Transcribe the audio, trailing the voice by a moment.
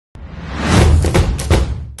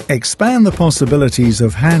Expand the possibilities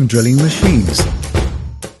of hand drilling machines.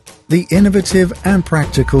 The innovative and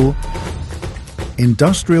practical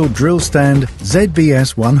industrial drill stand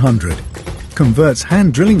ZBS 100 converts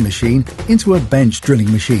hand drilling machine into a bench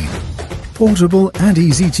drilling machine. Portable and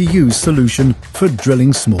easy to use solution for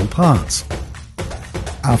drilling small parts.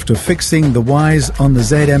 After fixing the wires on the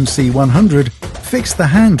ZMC 100, fix the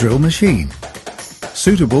hand drill machine.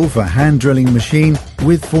 Suitable for hand drilling machine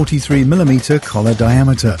with 43mm collar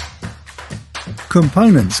diameter.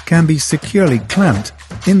 Components can be securely clamped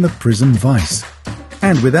in the prism vise.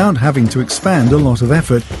 And without having to expand a lot of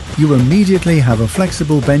effort, you immediately have a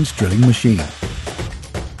flexible bench drilling machine.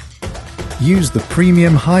 Use the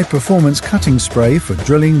premium high-performance cutting spray for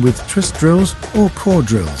drilling with twist drills or core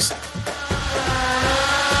drills.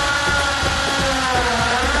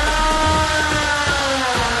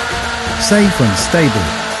 Safe and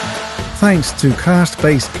stable, thanks to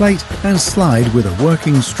cast-based plate and slide with a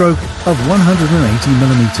working stroke of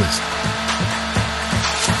 180mm.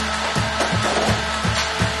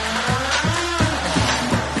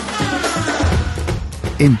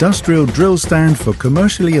 Industrial drill stand for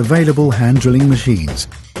commercially available hand drilling machines.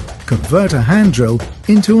 Convert a hand drill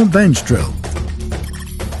into a bench drill.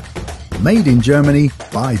 Made in Germany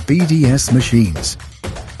by BDS Machines.